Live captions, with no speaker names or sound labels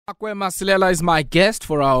Makwe Masilela is my guest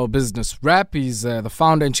for our business wrap. He's the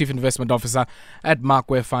founder and chief investment officer at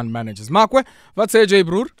Makwe Fund Managers. Makwe, what's AJ,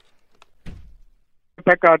 broer?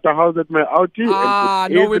 How's it, my outie?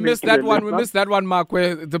 No, we missed that one. We missed that one,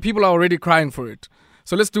 Makwe. The people are already crying for it.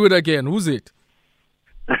 So let's do it again. Who's it?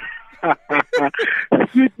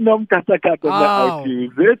 Sweet Nom Katakata, my outie,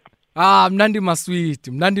 is it? Mnandi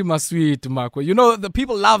Masweet, Makwe. You know, the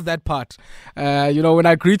people love that part. When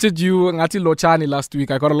I greeted you, Ngati Lochani last week,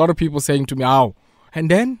 I got a lot of people saying to me, "Ow, and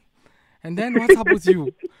then what's up with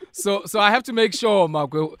you?" So I have to make sure,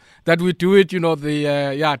 Makwe, that we do it,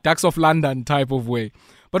 the Ducks of London type of way.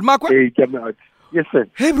 But Makwe, hey, come out. Yes, sir.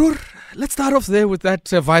 Hey, bro, let's start off there with that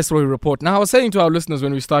Viceroy report. Now, I was saying to our listeners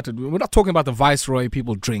when we started, we're not talking about the Viceroy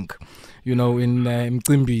people drink, in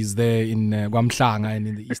Mcimbis there in Guamhlanga and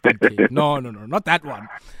in the Eastern Cape. No, not that one.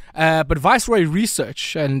 But Viceroy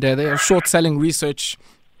Research, and they're a short-selling research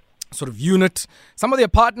sort of unit. Some of their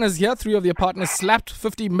partners here, 3 of their partners, slapped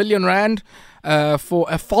 50 million rand for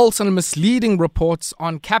a false and misleading reports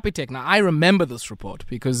on Capitec. Now, I remember this report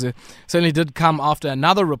because it certainly did come after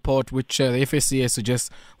another report which the FSCA suggests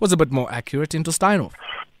was a bit more accurate into Steinhoff.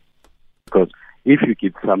 Because if you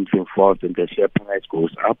get something false and the share price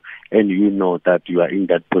goes up and you know that you are in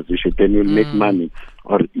that position, then you'll make money.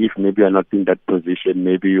 Or if maybe you're not in that position,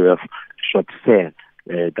 maybe you have short sale,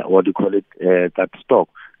 that stock,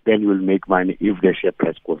 then you will make money if the share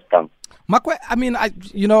price goes down. Makwe,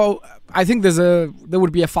 I think there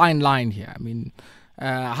would be a fine line here. I mean,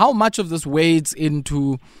 how much of this wades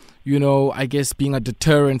into, I guess being a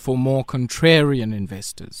deterrent for more contrarian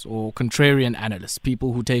investors or contrarian analysts,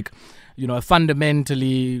 people who take, a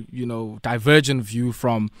fundamentally, divergent view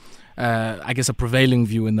from, a prevailing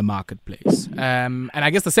view in the marketplace. And I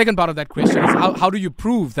guess the second part of that question is how do you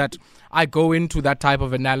prove that I go into that type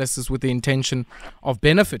of analysis with the intention of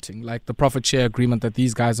benefiting, like the profit share agreement that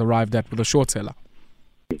these guys arrived at with a short seller?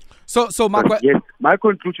 So Makwe, yes, my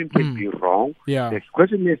conclusion can be wrong. Yeah. The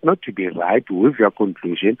question is not to be right with your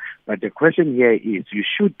conclusion, but the question here is you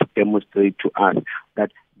should demonstrate to us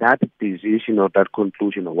that decision or that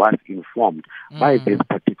conclusion was informed by this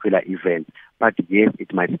particular event. But yes,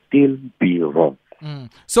 it might still be wrong.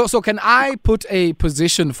 So can I put a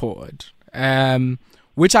position forward,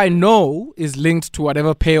 which I know is linked to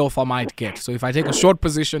whatever payoff I might get? So if I take a short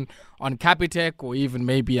position on Capitec or even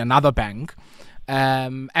maybe another bank,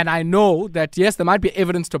 and I know that, yes, there might be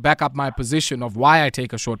evidence to back up my position of why I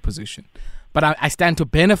take a short position, but I stand to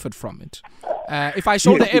benefit from it. If I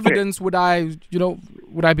show the evidence, would I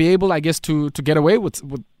be able, I guess, to get away with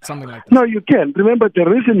something like that? No, you can. Remember, the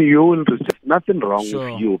reason you will receive nothing wrong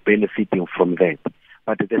with you benefiting from that.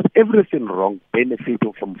 But there's everything wrong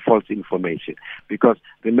benefiting from false information. Because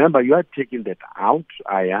remember, you are taking that out,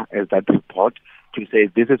 as that report, to say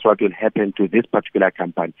this is what will happen to this particular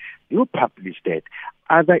company. You publish that.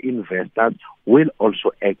 Other investors will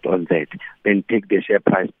also act on that, then take the share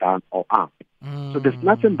price down or up. So there's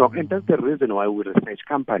nothing wrong, and that's the reason why we research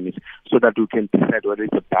companies, so that we can decide whether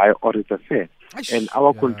it's a buy or it's a sell. And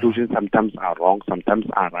our conclusions sometimes are wrong, sometimes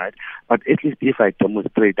are right, but at least if I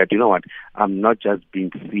demonstrate that, I'm not just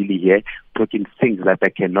being silly here, talking things that I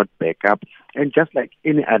cannot back up, and just like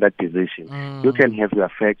any other decision, you can have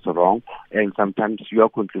your facts wrong, and sometimes your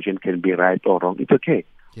conclusion can be right or wrong. It's okay.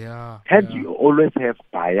 You always have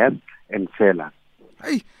buyers and sellers.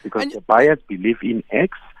 Because the buyers believe in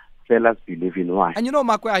X, sellers believe in Y. And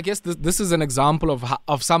Makwe, I guess this is an example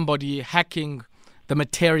of somebody hacking the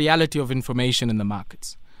materiality of information in the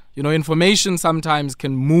markets. Information sometimes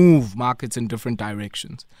can move markets in different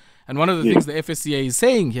directions. And one of the things the FSCA is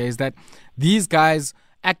saying here is that these guys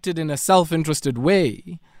acted in a self-interested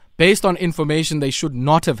way based on information they should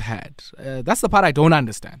not have had. That's the part I don't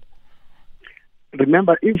understand.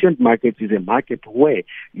 Remember, efficient markets is a market where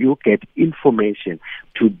you get information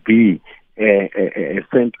to be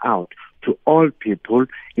sent out to all people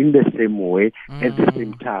in the same way at the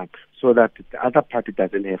same time, so that the other party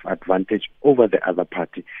doesn't have advantage over the other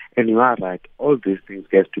party. And you are right, all these things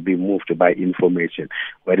get to be moved by information,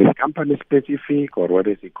 whether it's company specific or whether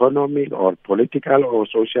it's economic or political or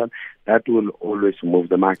social, that will always move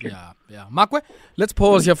the market. Yeah. Makwe, let's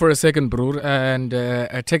pause here for a second, bro, and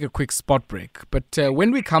take a quick spot break. But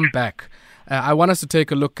when we come back, I want us to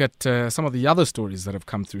take a look at some of the other stories that have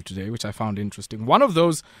come through today, which I found interesting. One of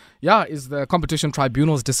those, is the Competition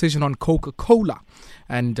Tribunal's decision on Coca-Cola.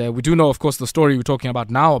 And we do know, of course, the story we're talking about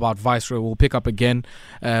now about Viceroy will pick up again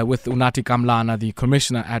with Unathi Kamlana, the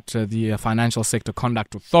commissioner at the Financial Sector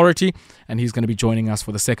Conduct Authority. And he's going to be joining us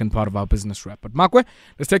for the second part of our business wrap. But Makwe,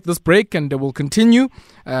 let's take this break and we'll continue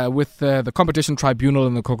with the Competition Tribunal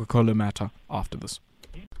and the Coca-Cola matter after this.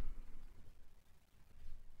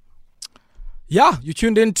 Yeah, you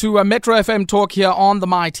tuned in to Metro FM Talk here on the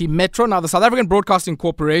mighty Metro. Now, the South African Broadcasting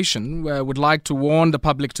Corporation would like to warn the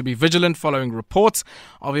public to be vigilant following reports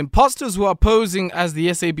of imposters who are posing as the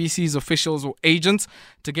SABC's officials or agents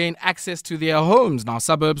to gain access to their homes. Now,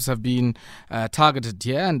 suburbs have been targeted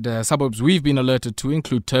here, and suburbs we've been alerted to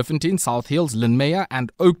include Turfentine, South Hills, Linmeyer,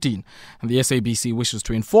 and Oakdene. And the SABC wishes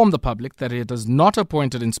to inform the public that it has not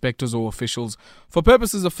appointed inspectors or officials for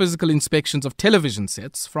purposes of physical inspections of television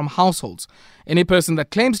sets from households. Any person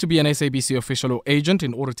that claims to be an SABC official or agent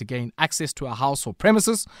in order to gain access to a house or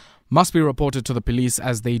premises must be reported to the police,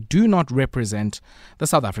 as they do not represent the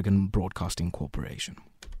South African Broadcasting Corporation.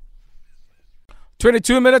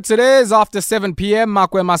 22 minutes it is after 7 p.m.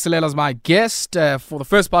 Makwe Masilela is my guest for the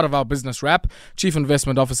first part of our business wrap, Chief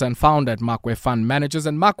Investment Officer and founder at Makwe Fund Managers.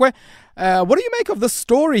 And Makwe, what do you make of the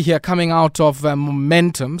story here coming out of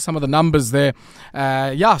Momentum? Some of the numbers there,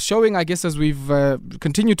 showing, I guess, as we've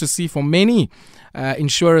continued to see for many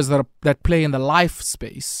insurers that play in the life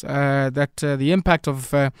space, that the impact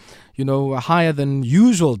of higher than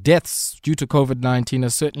usual deaths due to COVID-19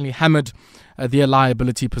 has certainly hammered their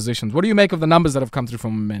liability positions. What do you make of the numbers that have come through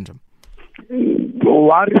from Momentum?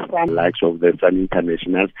 Some likes of the Sun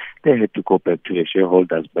Internationals, they had to go back to the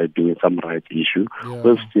shareholders by doing some rights issue. Yeah.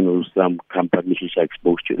 We've seen some companies which are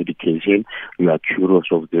exposed to education, you are curious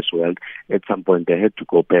of this world. At some point, they had to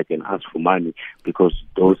go back and ask for money because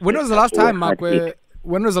those. When was the last time, Makwe?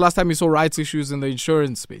 When was the last time you saw rights issues in the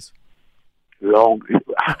insurance space? Long,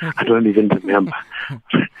 I don't even remember.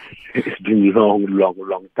 It's been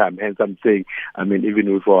long time. Hence, I'm saying,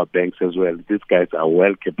 even with our banks as well, these guys are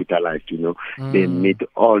well capitalized, They meet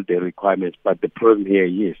all the requirements. But the problem here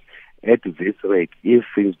is, at this rate, if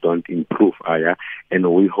things don't improve, and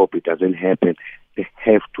we hope it doesn't happen, they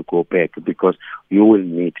have to go back, because you will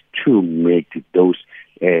need to make those,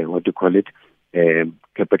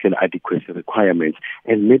 capital adequacy requirements.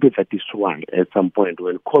 And maybe that is why, at some point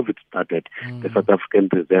when COVID started, the South African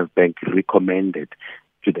Reserve Bank recommended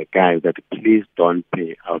to the guys that please don't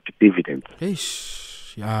pay out dividends.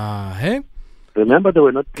 Remember, they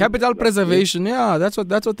were not capital preservation. Yeah, that's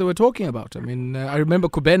what they were talking about. I remember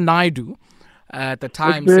Kuben Naidu at the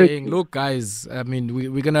time saying, "Look, guys,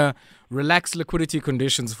 we're gonna relax liquidity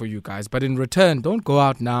conditions for you guys, but in return, don't go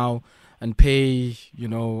out now and pay,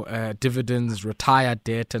 dividends, retire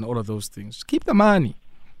debt, and all of those things. Just keep the money."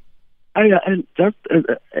 And just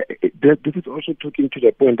this is also talking to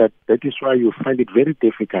the point that is why you find it very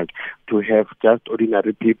difficult to have just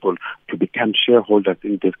ordinary people to become shareholders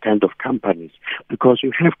in this kind of companies, because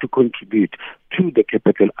you have to contribute to the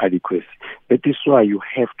capital adequacy. That is why you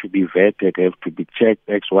have to be vetted, have to be checked,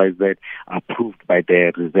 XYZ, approved by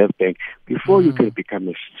the Reserve Bank before you can become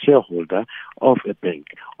a shareholder of a bank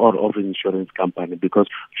or of an insurance company. Because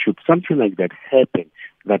should something like that happen,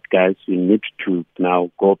 that guys, you need to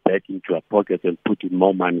now go back into your pocket and put in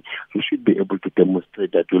more money. You should be able to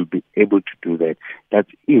demonstrate that you'll be able to do that.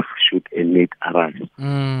 That's if should a need arise.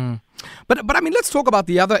 But let's talk about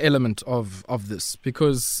the other element of this,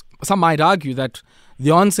 because some might argue that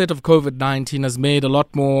the onset of COVID-19 has made a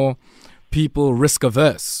lot more people risk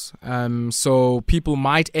averse. So people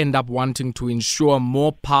might end up wanting to insure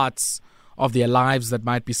more parts of their lives that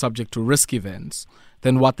might be subject to risk events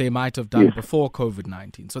than what they might have done before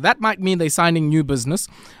COVID-19. So that might mean they're signing new business,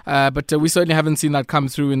 but we certainly haven't seen that come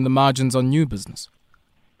through in the margins on new business.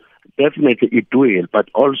 Definitely it will, but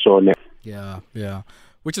also... Yeah.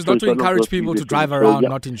 Which is not to encourage people to drive around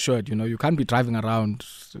not insured. You can't be driving around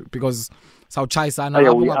because... We are just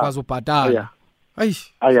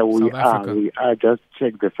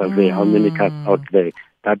check the survey, how many cars out there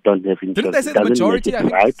that don't have insurance. Didn't they say the majority? I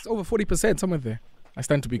think it's over 40%, somewhere there. I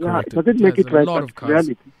stand to be corrected. Doesn't make it right, but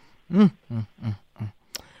reality.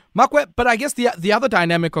 Makwe, but I guess the other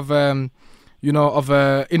dynamic of a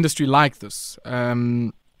industry like this,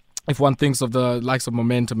 if one thinks of the likes of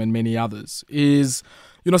Momentum and many others, is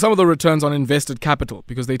some of the returns on invested capital,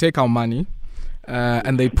 because they take our money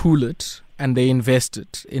and they pool it and they invest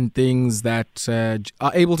it in things that are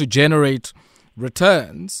able to generate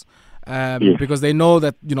returns. Because they know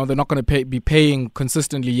that they're not going to be paying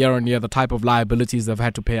consistently year on year the type of liabilities they've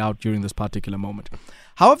had to pay out during this particular moment.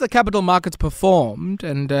 How have the capital markets performed,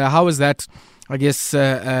 and how has that, I guess,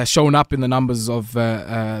 shown up in the numbers of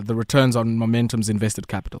the returns on Momentum's invested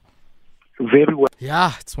capital? Very well.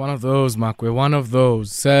 Yeah, it's one of those, Makwe, one of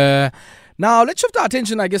those. Now, let's shift our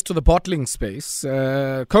attention, I guess, to the bottling space.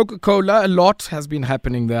 Coca-Cola, a lot has been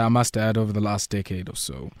happening there, I must add, over the last decade or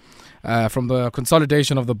so. From the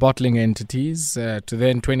consolidation of the bottling entities to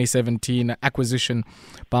then 2017 acquisition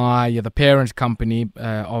by the parent company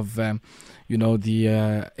of,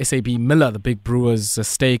 the SAB Miller, the big brewer's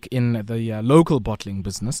stake in the local bottling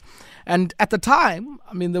business. And at the time,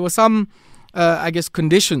 I mean, there were some,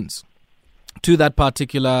 conditions to that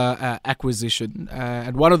particular acquisition.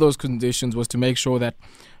 And one of those conditions was to make sure that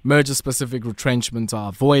merger-specific retrenchments are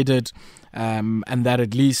avoided and that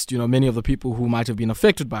at least, many of the people who might have been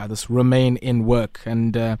affected by this remain in work.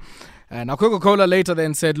 And now Coca-Cola later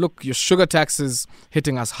then said, look, your sugar tax is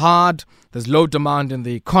hitting us hard. There's low demand in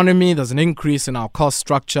the economy. There's an increase in our cost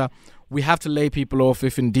structure. We have to lay people off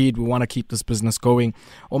if indeed we want to keep this business going.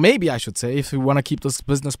 Or maybe I should say if we want to keep this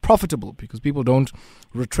business profitable, because people don't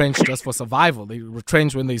retrench just for survival. They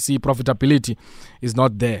retrench when they see profitability is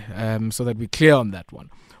not there. So that we're clear on that one.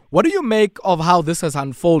 What do you make of how this has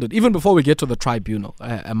unfolded, even before we get to the tribunal,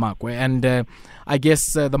 Makwe? And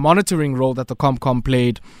the monitoring role that the Comcom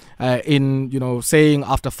played in, saying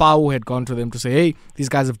after FAO had gone to them to say, hey, these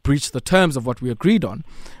guys have breached the terms of what we agreed on,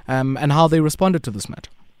 and how they responded to this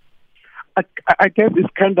matter. I guess it's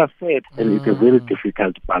kind of sad, and it's a very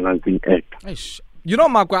difficult balancing act.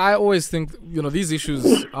 Makwe, I always think, these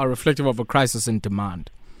issues are reflective of a crisis in demand.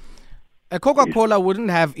 Coca-Cola wouldn't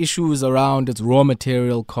have issues around its raw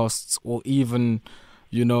material costs or even,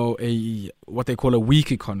 what they call a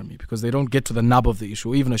weak economy, because they don't get to the nub of the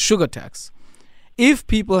issue, or even a sugar tax, if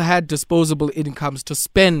people had disposable incomes to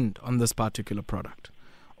spend on this particular product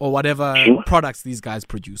or whatever products these guys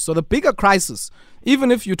produce. So the bigger crisis, even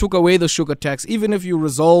if you took away the sugar tax, even if you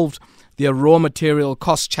resolved their raw material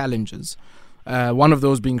cost challenges, one of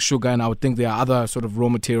those being sugar, and I would think there are other sort of raw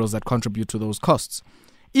materials that contribute to those costs.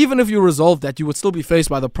 Even if you resolve that, you would still be faced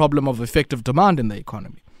by the problem of effective demand in the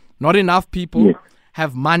economy. Not enough people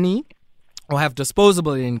have money or have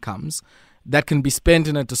disposable incomes that can be spent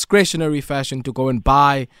in a discretionary fashion to go and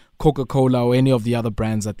buy Coca-Cola or any of the other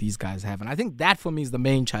brands that these guys have. And I think that for me is the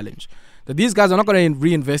main challenge, that these guys are not going to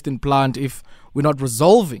reinvest in plant if we're not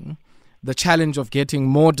resolving the challenge of getting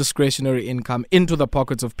more discretionary income into the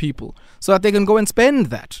pockets of people so that they can go and spend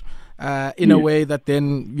that in a way that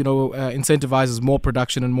then, incentivizes more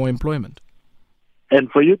production and more employment. And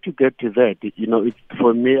for you to get to that,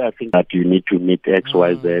 for me, I think that you need to meet X,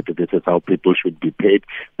 Y, Z. This is how people should be paid.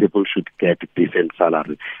 People should get a decent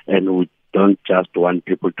salary. And we don't just want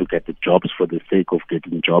people to get the jobs for the sake of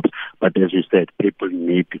getting jobs. But as you said, people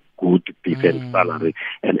need good, decent salary.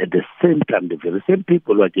 And at the same time, the very same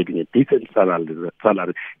people who are getting a decent salary,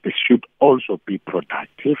 they should also be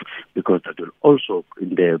productive, because that will also,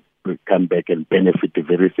 in their come back and benefit the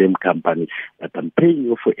very same company that I'm paying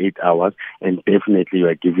you for 8 hours, and definitely you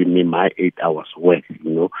are giving me my 8 hours work,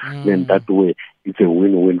 Then that way it's a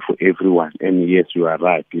win-win for everyone. And yes, you are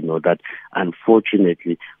right, that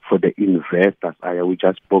unfortunately for the investors, we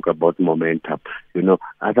just spoke about momentum,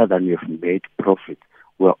 other than you've made profit,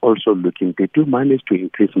 we're also looking, did you manage to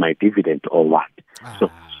increase my dividend or what?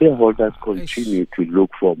 So shareholders continue to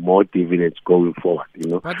look for more dividends going forward.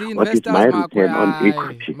 But the investors, what is my return on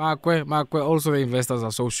equity? Makwe, also the investors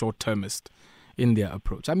are so short-termist in their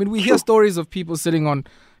approach. I mean, we hear stories of people sitting on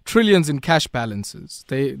trillions in cash balances.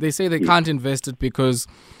 They say they can't invest it because,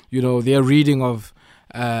 their reading of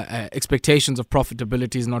expectations of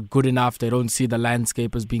profitability is not good enough. They don't see the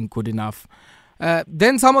landscape as being good enough.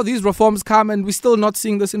 Then some of these reforms come and we're still not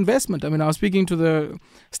seeing this investment. I mean, I was speaking to the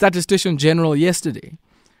Statistician General yesterday.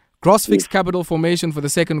 Gross fixed capital formation for the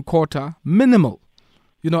second quarter, minimal.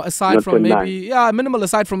 Aside not from minimal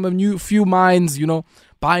aside from a few mines,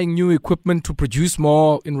 buying new equipment to produce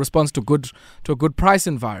more in response to a good price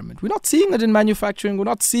environment. We're not seeing it in manufacturing. We're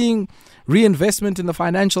not seeing reinvestment in the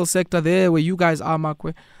financial sector there where you guys are,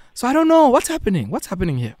 Makwe. So I don't know. What's happening? What's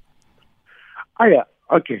happening here?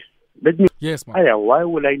 Okay. Yes, Makwe. Why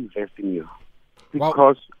will I invest in you?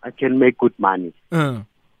 Because I can make good money.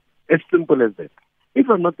 As simple as that. If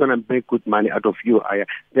I'm not going to make good money out of you,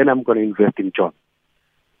 then I'm going to invest in jobs.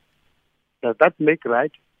 Does that make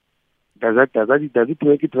right? Does it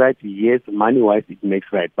make it right? Yes, money-wise it makes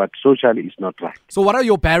right, but socially it's not right. So what are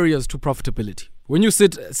your barriers to profitability? When you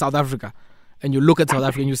sit in South Africa and you look at South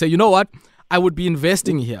Africa and you say, you know what, I would be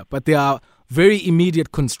investing here, but there are very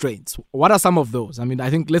immediate constraints. What are some of those? I mean, I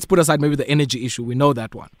think let's put aside maybe the energy issue. We know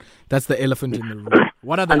that one. That's the elephant in the room.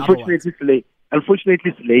 What are the other ones? Unfortunately,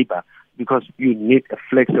 it's labor. Because you need a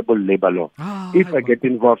flexible labor law. If I get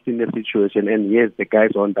involved in a situation, and yes, the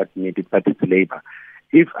guys on that need it, but it's labor.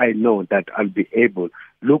 if I know that I'll be able,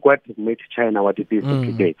 look what made China what it is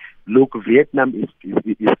today. Look, Vietnam is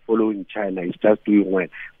following China. It's just doing well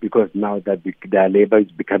because now that their labor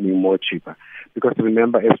is becoming more cheaper. Because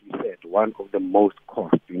remember, as we said, one of the most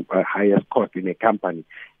highest cost in a company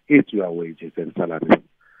is your wages and salaries.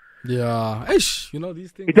 Yeah, these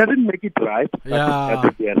things. It doesn't make it right, but that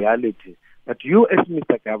is the reality. But you, as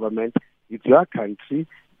Mr. Government, it's your country.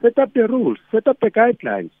 Set up the rules, set up the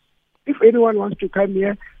guidelines. If anyone wants to come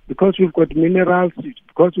here because we've got minerals,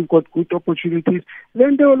 because we've got good opportunities,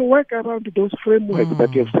 then they will work around those frameworks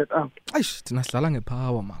that you have set out.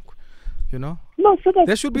 No,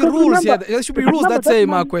 there should be rules. There should be rules that say,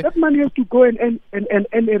 Makwe. That money has to go and earn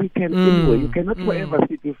a return anyway. You cannot forever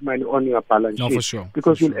sit with money on your balance sheet. For sure.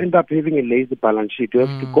 Because you'll end up having a lazy balance sheet. You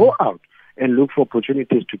have to go out and look for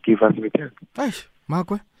opportunities to give us return.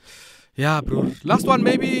 Makwe. Yeah, bro. Last one,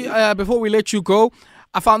 maybe, before we let you go.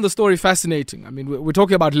 I found the story fascinating. I mean, we're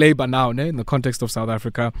talking about labor now, in the context of South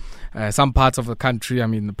Africa. Some parts of the country,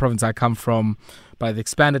 the province I come from, by the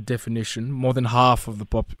expanded definition, more than half of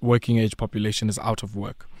the working age population is out of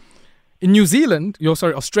work. In New Zealand,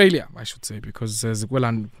 Australia, I should say, because there's the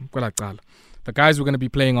guys were going to be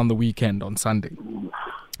playing on the weekend, on Sunday.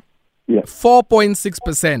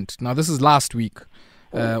 4.6%. Now, this is last week.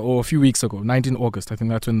 Or a few weeks ago, 19 August, I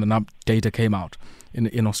think that's when the data came out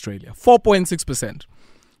in Australia. 4.6%.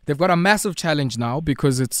 They've got a massive challenge now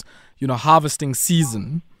because it's, harvesting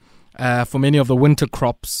season for many of the winter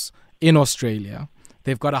crops in Australia.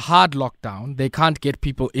 They've got a hard lockdown. They can't get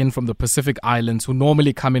people in from the Pacific Islands who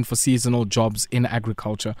normally come in for seasonal jobs in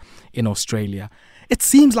agriculture in Australia. It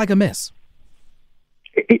seems like a mess.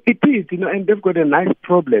 It is, and they've got a nice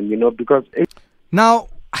problem, because... Now...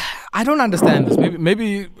 I don't understand this.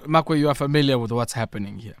 Maybe Makwe, you are familiar with what's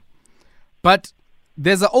happening here. But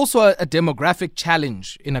there's also a demographic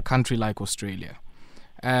challenge in a country like Australia,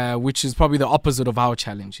 which is probably the opposite of our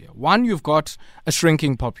challenge here. One, you've got a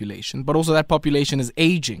shrinking population, but also that population is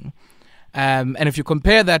aging. And if you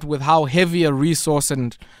compare that with how heavy a resource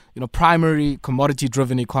and primary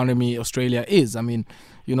commodity-driven economy Australia is,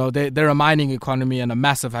 they're a mining economy and a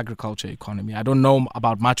massive agriculture economy. I don't know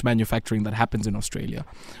about much manufacturing that happens in Australia.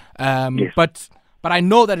 But I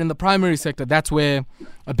know that in the primary sector, that's where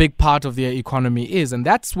a big part of their economy is. And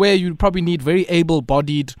that's where you probably need very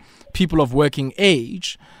able-bodied people of working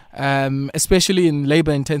age, especially in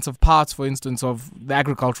labor-intensive parts, for instance, of the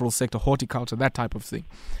agricultural sector, horticulture, that type of thing.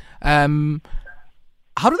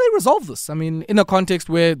 How do they resolve this? In a context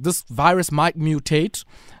where this virus might mutate,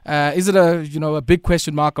 is it a big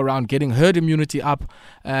question mark around getting herd immunity up?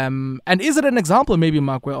 And is it an example, maybe,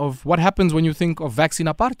 Makwe, of what happens when you think of vaccine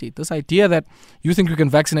apartheid? This idea that you think you can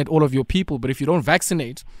vaccinate all of your people, but if you don't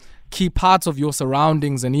vaccinate key parts of your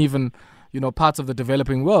surroundings and even, parts of the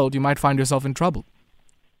developing world, you might find yourself in trouble.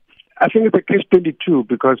 I think it's a catch-22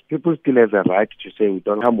 because people still have the right to say we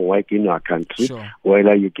don't come work in our country,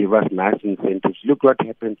 whether you give us nice incentives. Look what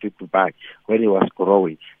happened to Dubai when it was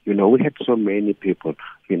growing. We had so many people,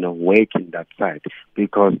 working that side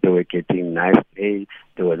because they were getting nice pay.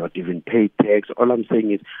 They were not even paid tax. All I'm saying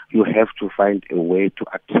is you have to find a way to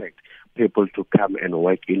attract people to come and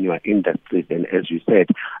work in your industries. And as you said,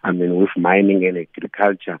 with mining and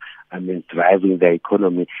agriculture, driving the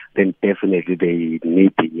economy, then definitely they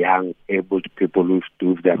need young, able people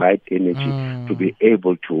with the right energy to be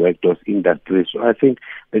able to work those industries. So I think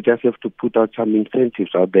they just have to put out some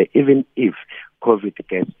incentives out there, even if COVID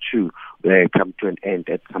gets to come to an end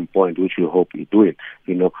at some point, which we hope it will,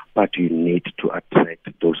 but you need to attract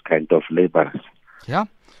those kind of laborers. Yeah.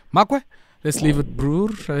 Makwe? Let's leave it, Brewer.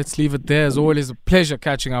 Let's leave it there. As always, a pleasure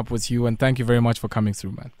catching up with you, and thank you very much for coming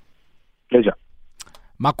through, man. Pleasure.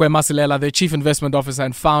 Makwe Masilela, the Chief Investment Officer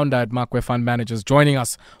and Founder at Makwe Fund Managers, joining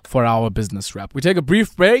us for our business wrap. We take a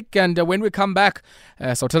brief break, and when we come back,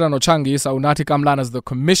 Sotela Nochangi Saunati Kamlana is the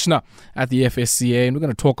Commissioner at the FSCA, and we're going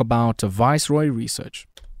to talk about Viceroy research.